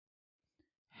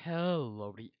Hello,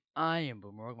 everybody. I am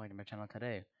Boomer. Welcome to my channel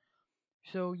today.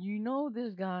 So, you know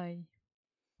this guy,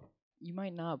 you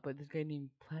might not, but this guy named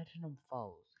Platinum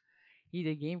Falls. He's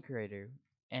a game creator,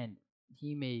 and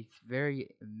he makes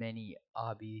very many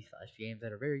obby slash games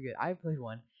that are very good. I played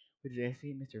one, which is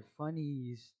actually Mr.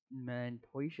 Funny's Man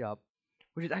Toy Shop,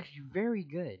 which is actually very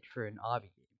good for an obby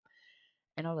game.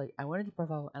 And I was like, I went into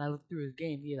profile and I looked through his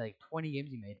game. He had like 20 games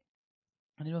he made,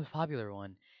 and the most popular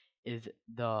one is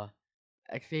the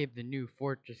escape the new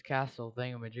fortress castle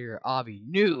thingamajigger obby.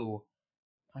 New.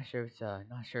 Not sure if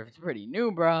it's pretty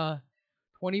new, bruh.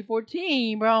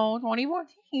 2014, bro.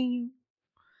 2014.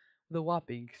 The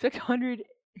whopping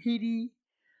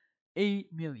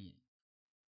 688 million.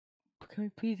 Can we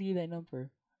please get that number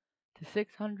to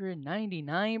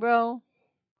 699, bro?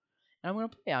 And I'm gonna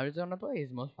play. I'm just gonna play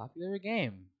his most popular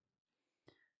game.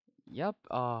 Yep.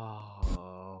 Oh.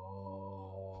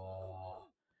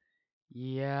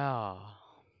 Yeah.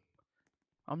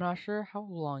 I'm not sure how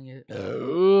long it.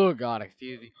 Oh God,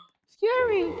 excuse me.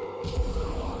 Scary.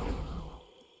 Oh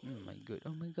my god.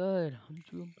 Oh my god. I'm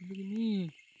too. Look at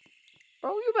me,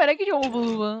 bro. You better get your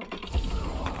over.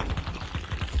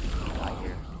 Out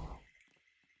here.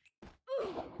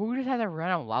 Who just has a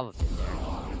random lava pit there?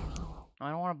 I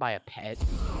don't want to buy a pet.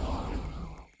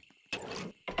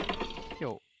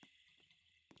 Yo.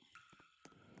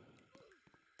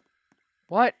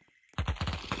 What?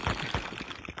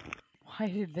 Why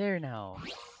is it there now?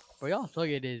 Bro, y'all suck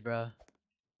at this, bro.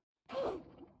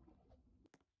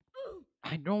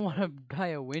 I don't want to buy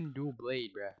a window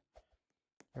blade, bro.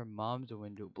 Her mom's a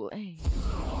window blade.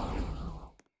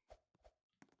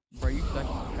 Bro, you such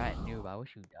a fat noob. I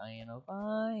wish you die in a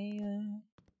fire.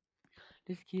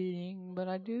 Just kidding, but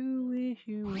I do wish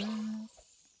you well.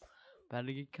 About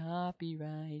to get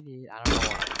copyrighted. I don't know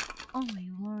why. Oh my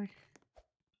lord.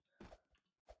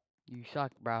 You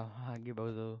suck, bro. I give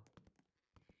bozo.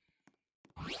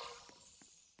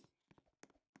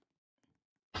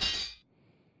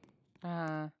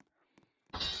 Ah.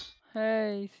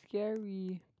 Hey,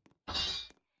 scary.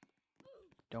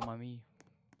 Don't mind me.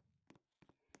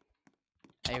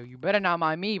 Hey, you better not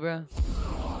mind me, bro.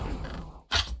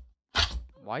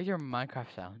 Why is your Minecraft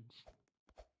sounds?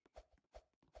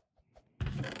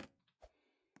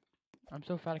 I'm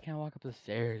so fat I can't walk up the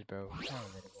stairs, bro. It's not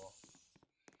relatable.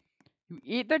 You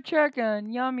eat the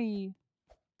chicken, yummy.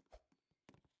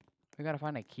 We gotta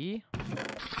find a key.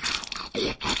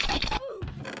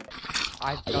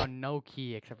 I found no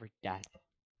key except for death.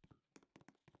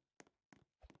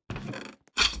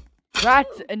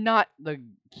 That's not the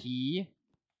key.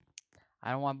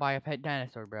 I don't want to buy a pet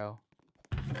dinosaur, bro.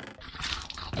 Why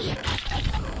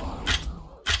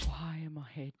am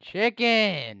I a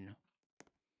chicken?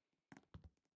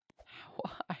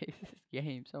 Why is this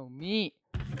game so mean?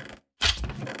 Can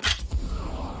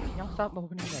y'all stop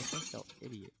opening that yourself,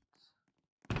 idiots?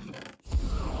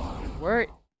 Where?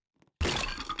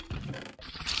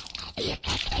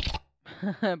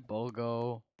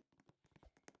 Bogo.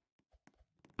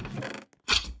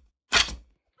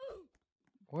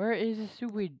 Where is the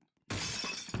stupid?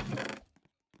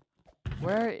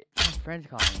 Where? My friend's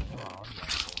calling me. Oh,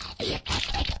 yeah.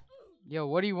 Yo,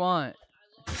 what do you want?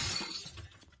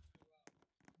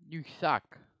 You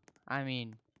suck. I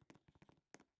mean,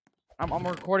 I'm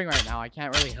recording right now. I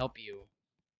can't really help you.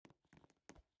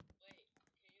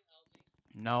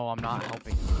 No, I'm not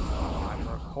helping you. I'm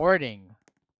recording.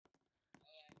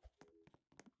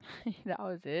 That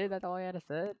was it? That's all I had to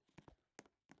say?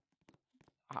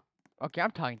 Okay, I'm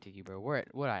talking to you, bro. What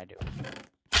do I do?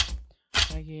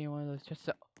 Can I get you one of those chests?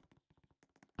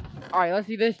 Alright, let's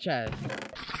see this chest.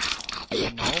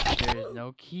 Nope, there's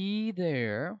no key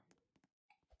there.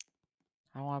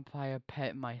 I want to buy a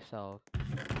pet myself.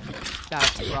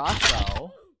 That's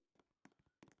Roscoe.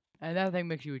 And that thing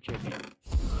makes you a chicken.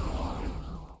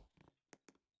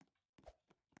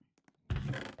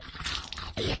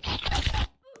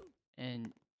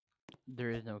 And there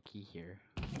is no key here.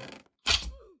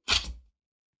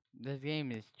 This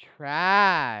game is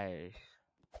trash.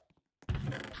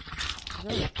 Is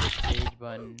there a skip stage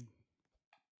button?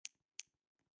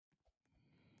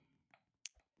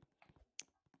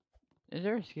 Is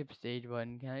there a skip stage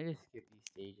button? Can I just skip these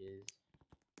stages?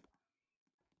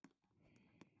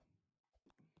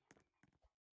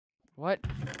 What?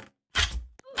 I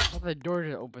thought the door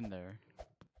just opened there.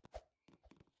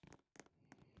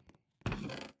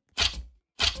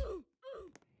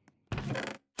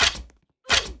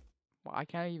 Well, I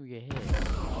can't even get hit.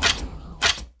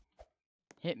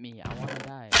 Hit me. I want to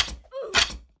die.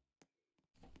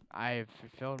 I've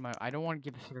fulfilled my. I don't want to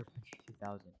give the sugar punch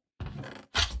 2,000.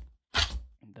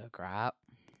 The crap.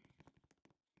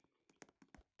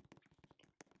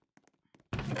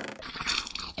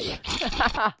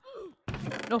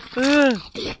 No.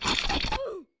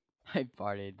 I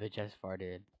farted. The chest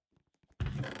farted. I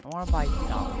want to buy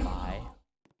zombie.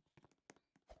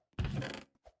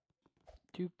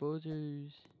 Two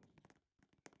posers.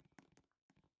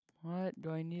 What?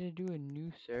 Do I need to do a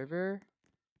new server?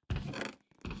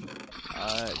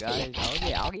 Guys,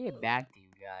 I'll get back to you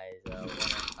guys. When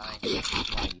I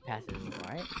find you pass it over,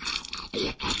 alright?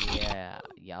 Yeah,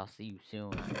 I'll see you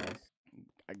soon, I guess.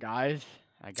 Guys,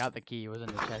 I got the key. It was in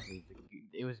the chest.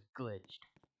 It was glitched.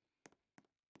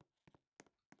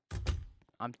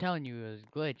 I'm telling you, it was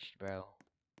glitched, bro.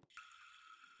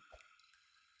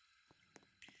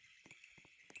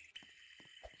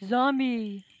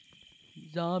 Zombie!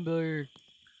 Zomber!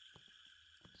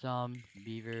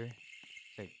 Beaver.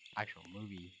 It's like actual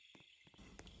movie.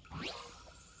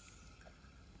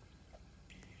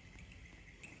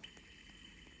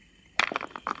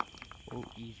 Oh,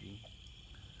 easy.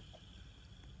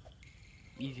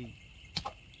 Easy.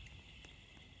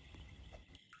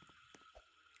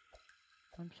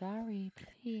 I'm sorry,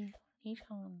 please. He's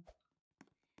on.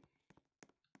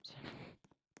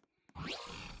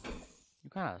 You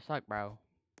kinda suck, bro.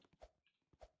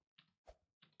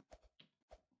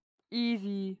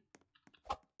 Easy.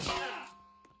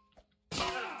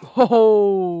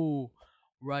 Oh,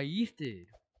 Raisted.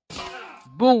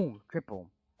 Boom, triple.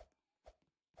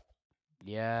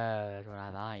 Yeah, that's what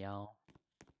I thought, y'all.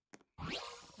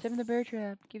 7 the bear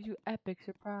trap gives you epic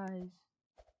surprise.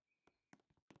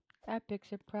 Epic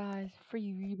surprise,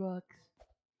 free V-Bucks.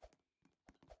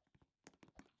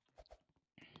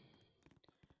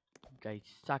 You guys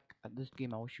suck at this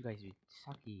game. I wish you guys would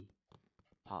sucky.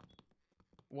 Pop.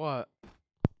 What?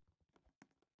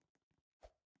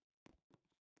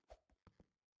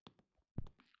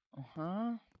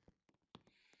 Uh-huh.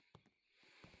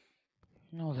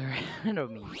 No, they're ahead of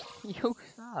me. You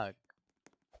suck.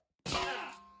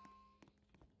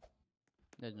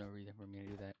 There's no reason for me to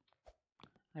do that.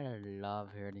 I love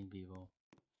hurting people.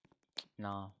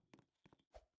 No.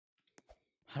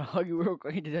 I'll hug you real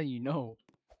quick to tell you no.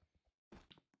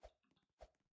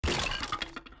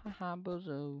 Haha,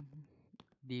 bozo.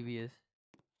 Devious.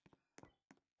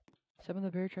 Some of the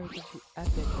bear traps is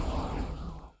epic.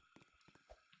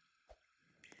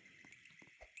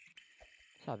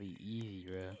 This will be easy,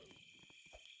 bro.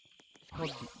 It's called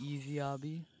the easy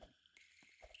obby.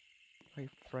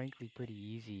 Quite frankly, pretty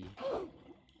easy.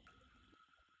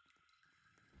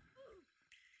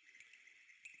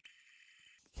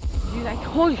 Dude, I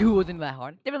told you it wasn't that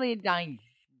hard. Definitely dying.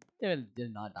 Definitely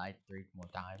did not die 3 more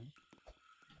times.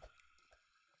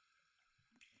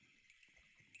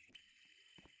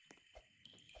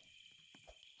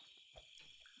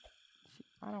 See,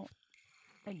 I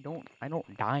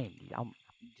don't die. Dude. I'm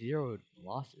 0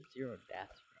 losses, 0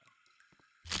 deaths,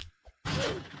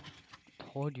 bro.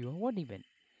 Told you, I wasn't even.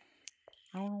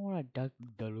 I don't know what a duck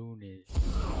balloon is.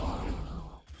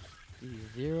 See,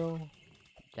 0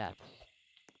 deaths.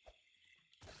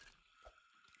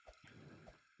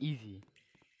 Easy.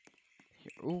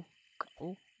 Here, ooh,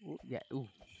 ooh, ooh, yeah, ooh.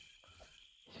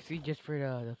 See, just for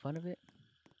the fun of it.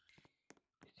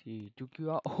 See, took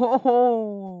you out.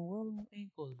 Oh, well,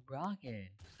 ankle's broken.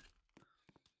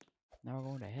 Now we're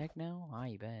going to heck now?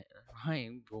 I bet. I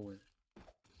ain't going.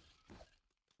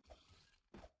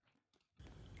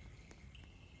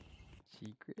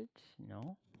 Secrets?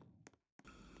 No.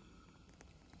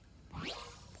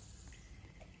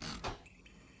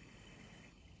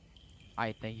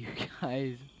 I thank you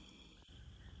guys.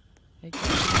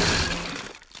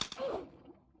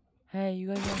 Hey, you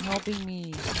guys are helping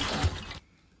me.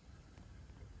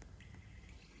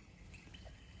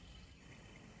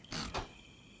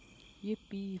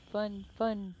 Yippee! Fun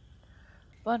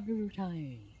Hulu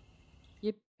time.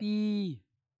 Yippee!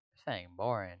 This ain't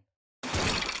boring.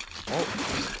 Oh.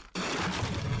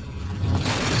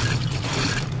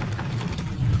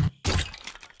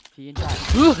 See you in chat.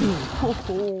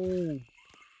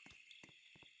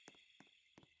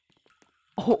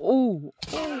 Oh.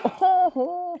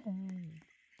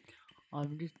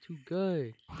 I'm just too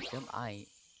good. Damn, I ain't.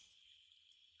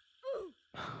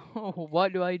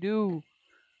 What do I do?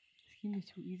 This game is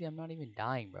too easy. I'm not even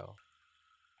dying, bro.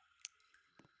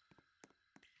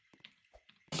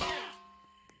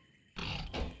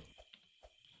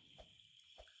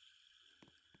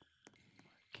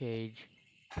 Cage.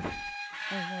 Hey,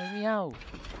 let me out.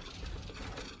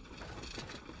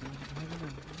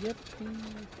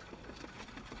 Yippee.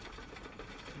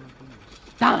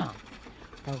 Stop!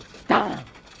 Bro, stop!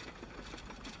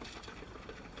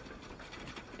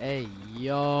 Hey,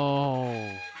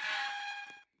 yo!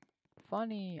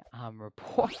 Funny,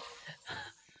 report.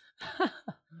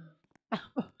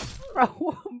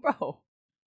 Bro.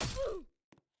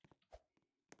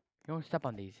 Don't step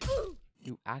on these.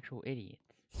 You actual idiots.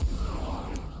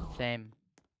 Same.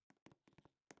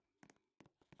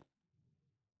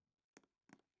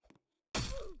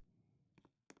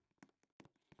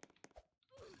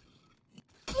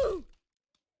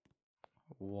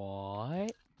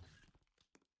 What?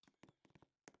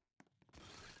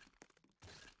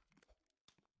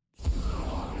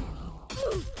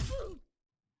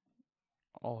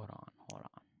 Hold on.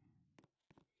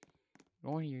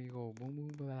 Go in here, you go boom boom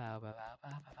ba ba ba ba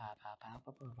ba ba ba ba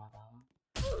ba ba ba ba.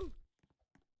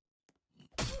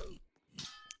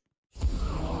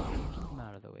 Keep him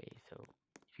out of the way, so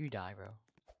if you die, bro.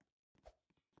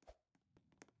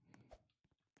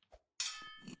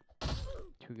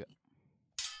 Two go.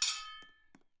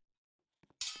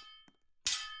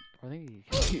 I think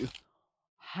he's you.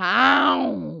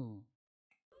 How?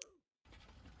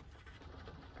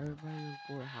 Everybody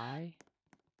report hi.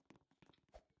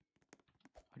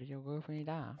 Or did your girlfriend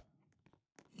die?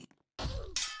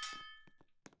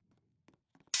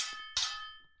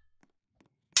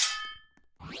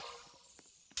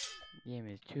 Game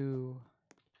is 2.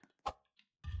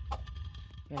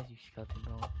 Yes, you skeleton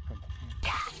go from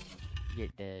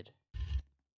get dead.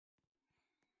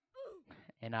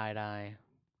 And I die.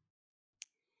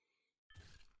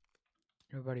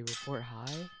 Everybody report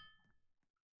hi.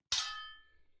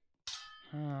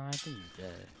 I think he's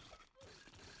dead.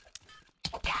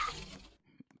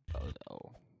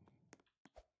 Bozo.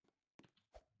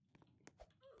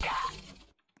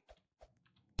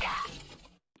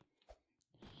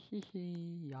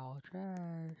 Hehe, y'all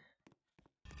trash.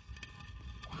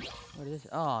 What is this?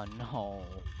 Oh no.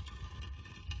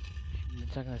 Been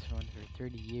stuck on this one for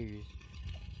 30 years.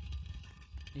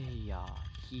 Here.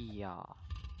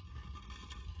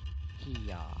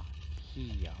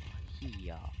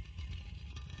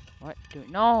 What?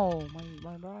 No!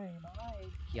 My brain, my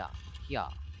eyes. Here.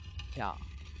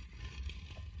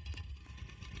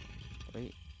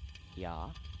 Wait.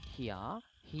 Here.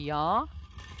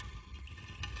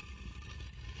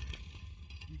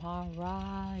 I'm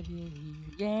right in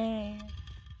here, yeah.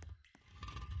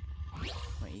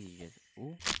 My easy just.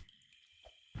 Ooh.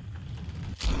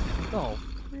 Go,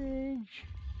 cringe.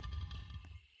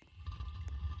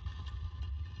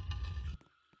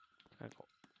 Gotta go.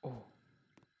 Oh.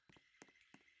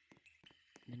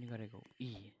 Then you gotta go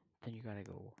E. Then you gotta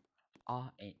go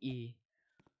A and E.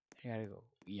 Then you gotta go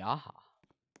Yaha.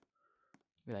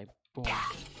 Be like boom,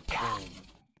 boom.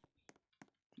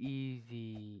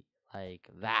 Easy like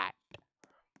that.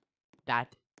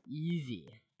 That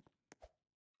easy.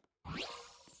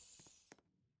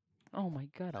 Oh my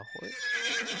god, a horse.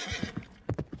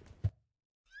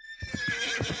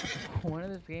 When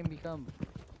did this game become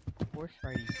horse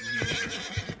riding?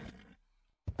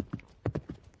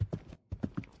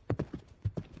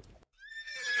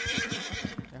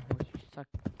 That horse, you suck.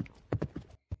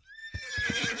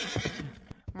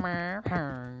 Now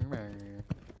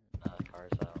the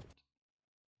car's out.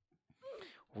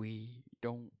 We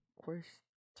don't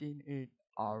question it,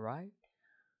 alright?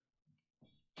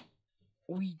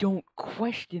 We don't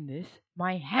question this.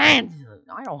 My hands!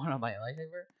 I don't want to buy a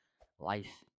lightsaber.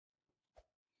 Lice.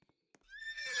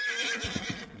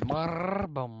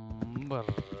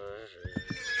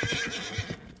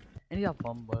 And he got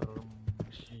bumber.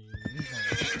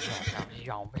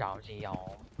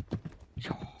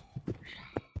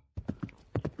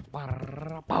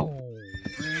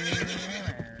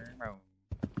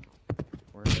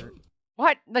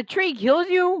 What? The tree kills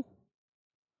you?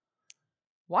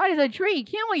 Why does a tree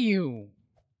kill you?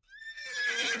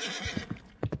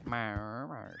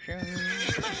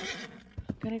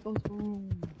 Gonna go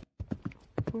boom.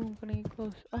 Boom, gonna get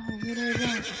close. Oh, get there we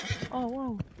go. Oh,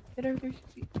 whoa. Get there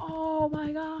 360. Oh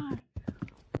my god.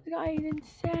 This guy is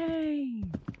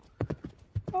insane.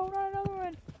 Oh, not another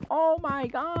one. Oh my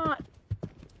god.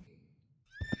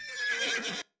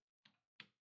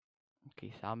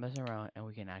 Okay, stop messing around and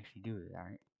we can actually do it,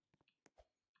 alright?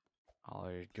 I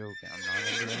was joking. I'm not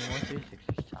gonna do any more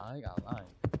 360s. I got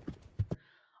lying.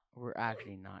 We're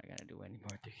actually not gonna do any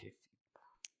more 360s.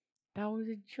 That was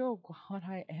a joke. Why would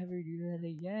I ever do that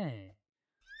again?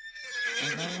 Why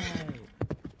would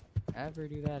I ever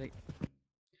do that again?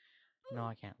 No,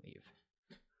 I can't leave.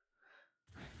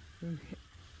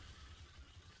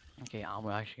 Okay, I'm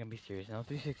actually gonna be serious. No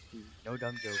 360. No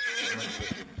dumb jokes.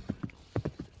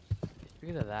 It's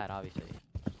because of that, obviously.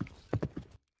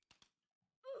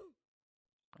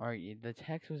 Alright, the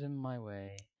text was in my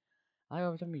way. I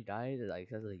every time he dies, it like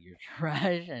says like you're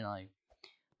trash and like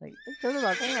it says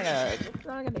about thing like a it's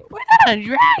not gonna we're not a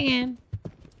dragon.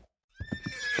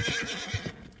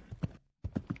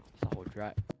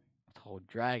 whole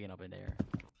dragon up in there.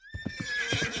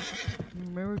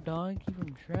 Remember Donkey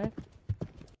from Shrek?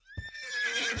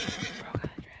 Bro, got a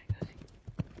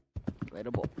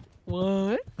dragon. Relatable.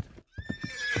 What?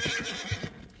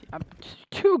 I'm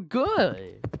too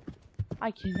good.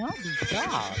 I cannot be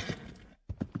stopped.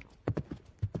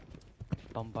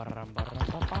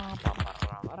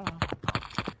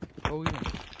 Oh,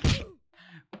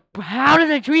 how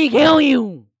did a tree kill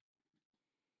you?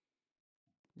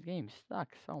 This game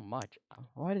sucks so much.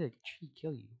 Why did a tree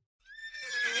kill you?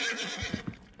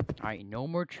 Alright, no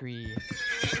more tree.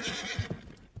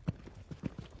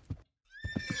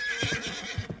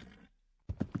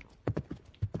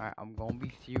 Alright, I'm gonna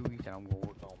be serious and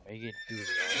we're gonna make it through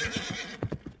this.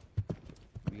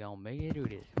 We gonna make it through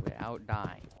this without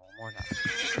dying. One more time.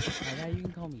 Now you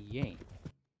can call me Yang.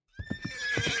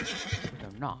 Which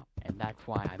I'm not, and that's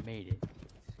why I made it.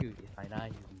 Serious, if I die,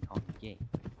 you can call me Yang.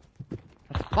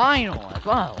 That's final as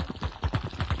well.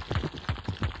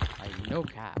 Like, no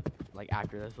cap. Like,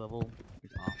 after this level,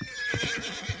 it's off.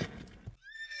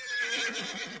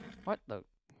 What the?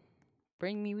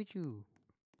 Bring me with you.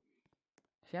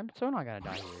 See, I'm still not gonna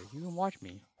die here. You can watch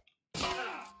me.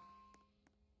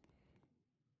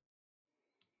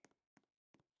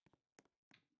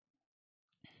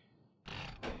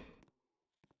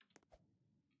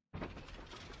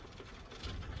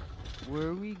 Where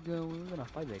are we going? We're gonna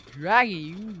fight the dragon,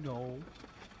 you know.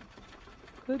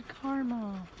 Good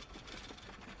karma.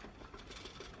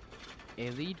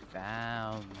 Elite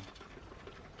found.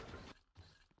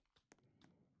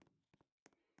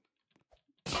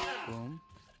 Boom.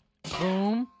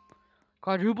 Boom.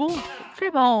 Quadruple.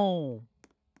 Triple.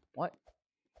 What?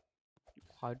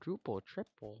 Quadruple.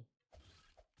 Triple.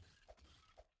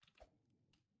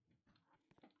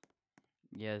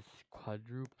 Yes.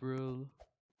 Quadruple.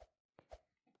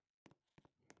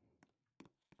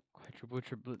 Quadruple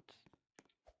triplets.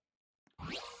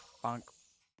 Bonk.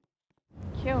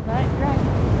 Kill that dragon.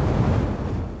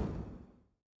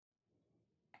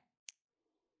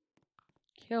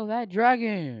 Kill that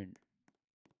dragon.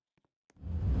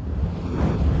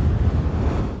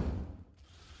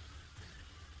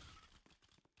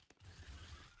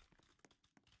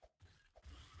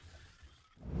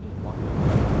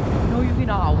 No, you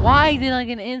cannot. Why is it like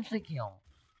an insta kill?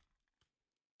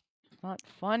 It's not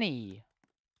funny.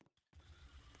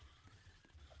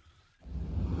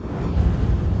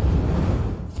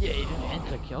 Yeah, it just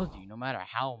insta kills you no matter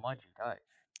how much you touch.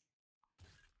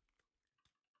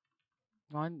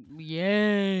 On,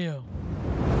 yeah.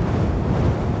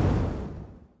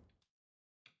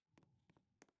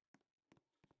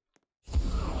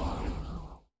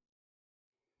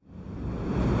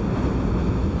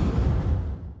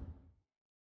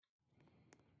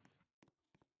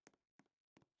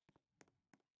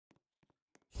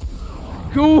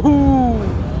 Go!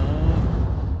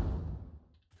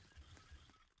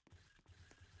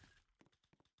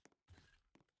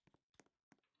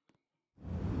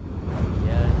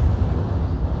 Yes.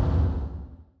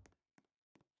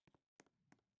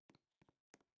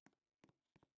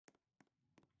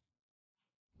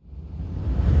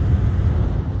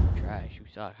 Trash, you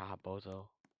suck, haha, bozo.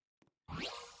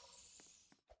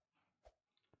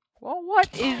 Well, what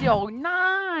is your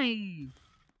knife?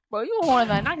 Bro, you want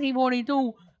that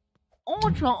 1942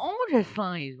 ultra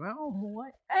size, bro.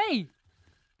 What? Hey!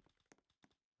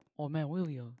 Oh man,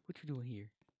 William, what you doing here?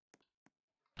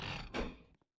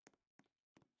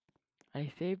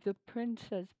 I saved the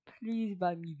princess. Please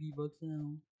buy me V-Bucks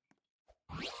now.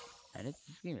 And it's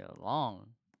just gonna be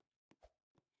long.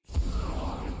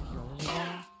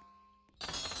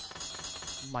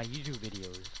 My YouTube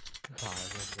videos.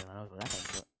 I know that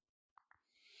thing,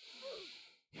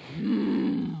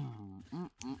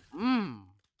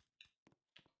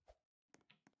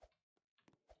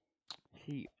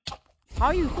 See, how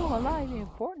are you still alive in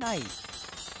Fortnite?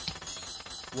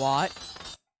 What?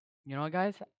 You know what,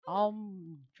 guys? I'll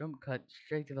jump cut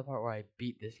straight to the part where I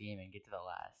beat this game and get to the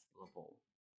last level.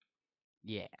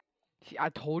 Yeah. See, I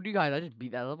told you guys I just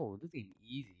beat that level. This game's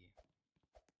easy.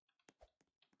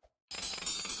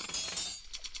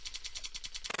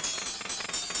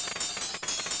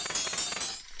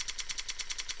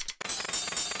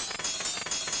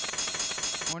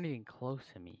 Weren't even close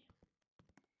to me.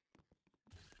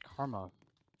 Karma.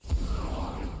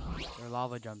 Your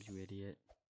lava jumps, you idiot.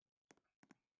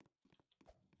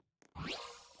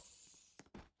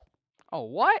 Oh,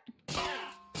 what?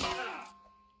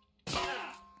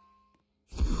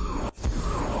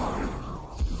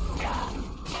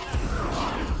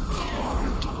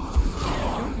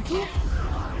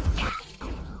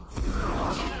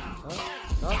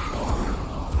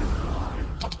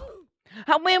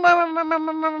 How?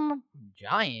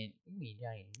 Giant? You mean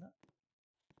giant?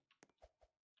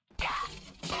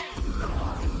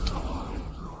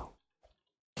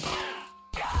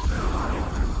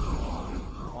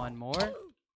 One more.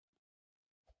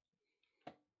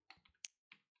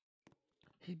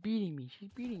 She's beating me. She's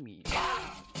beating me. Let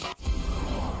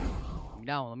me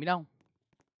down. Let me down.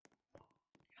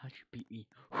 How'd you beat me?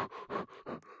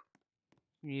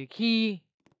 You need a key.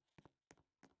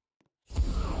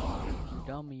 You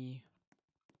dummy.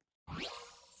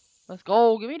 Let's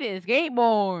go. Give me this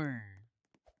skateboard.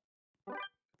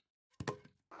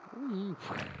 Ooh.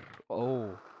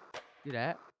 Oh. Look at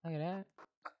that. Look at that.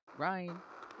 Ryan.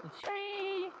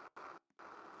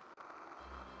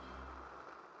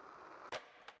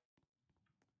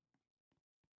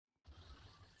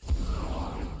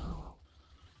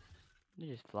 You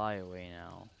just fly away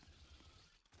now.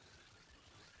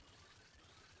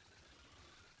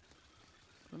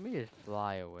 Let me just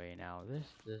fly away now. This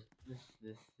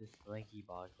Lanky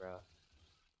Box, bro.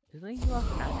 Is Lanky Box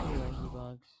actually Lanky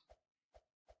Box?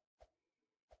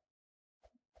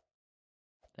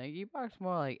 Lanky Box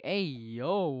more like, hey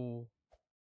yo.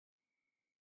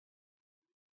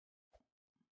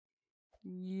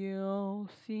 You'll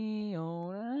see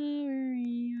on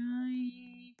every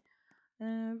eye,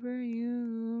 ever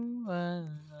you are.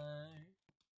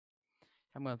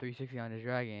 I'm going 360 on this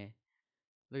dragon.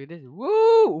 Look at this.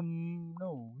 Woo!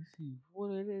 No, let's see.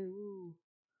 What is it? Woo.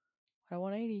 At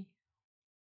 180.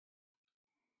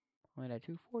 I mean at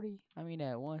 240. I mean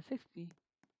at 160.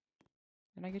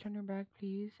 Can I get on your back,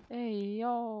 please? Hey,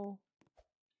 yo.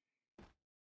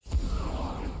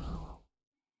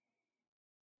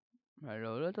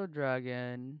 Hello, little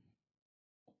dragon.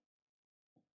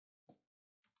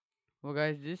 Well,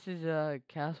 guys, this is a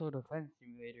castle defense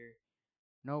simulator.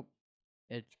 Nope.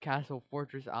 It's Castle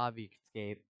Fortress Obby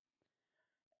Escape.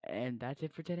 And that's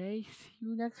it for today. See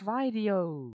you next video.